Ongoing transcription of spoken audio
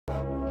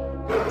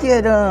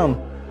Get him.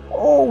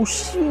 Oh,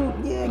 shoot.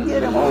 Yeah,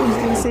 get him. Oh, he's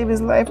going to save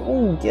his life.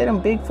 Oh, get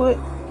him, Bigfoot.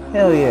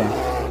 Hell yeah.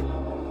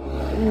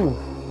 Ooh,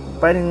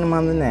 biting him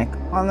on the neck,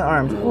 on the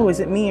arms. Oh, is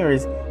it me or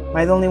am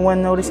I the only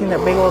one noticing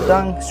that big old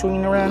dong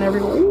swinging around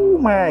everywhere? Oh,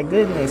 my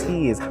goodness.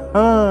 He is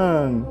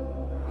hung.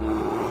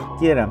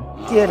 Get him.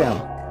 Get him.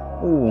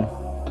 Ooh.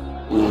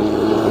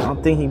 I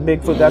don't think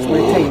Bigfoot got what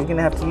it takes. He's going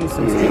to have to use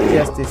some street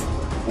justice.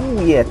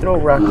 Oh yeah, throw a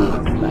rock.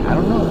 I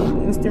don't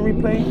know. Instant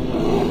replay?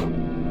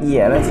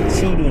 Yeah, that's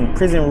cheating.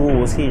 Prison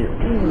rules here.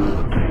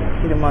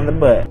 Ooh. Hit him on the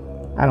butt.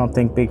 I don't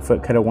think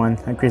Bigfoot could have won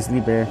a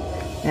grizzly bear.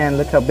 And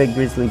look how big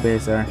grizzly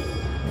bears are.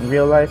 In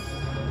real life,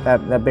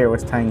 that bear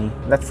was tiny.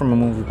 That's from a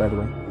movie, by the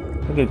way.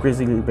 Look at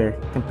grizzly bear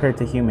compared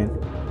to human.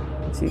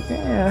 Let's see,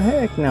 yeah,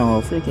 heck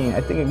no. Freaking,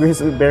 I think a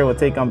grizzly bear will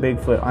take on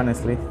Bigfoot,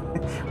 honestly.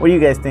 What do you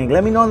guys think?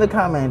 Let me know in the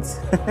comments.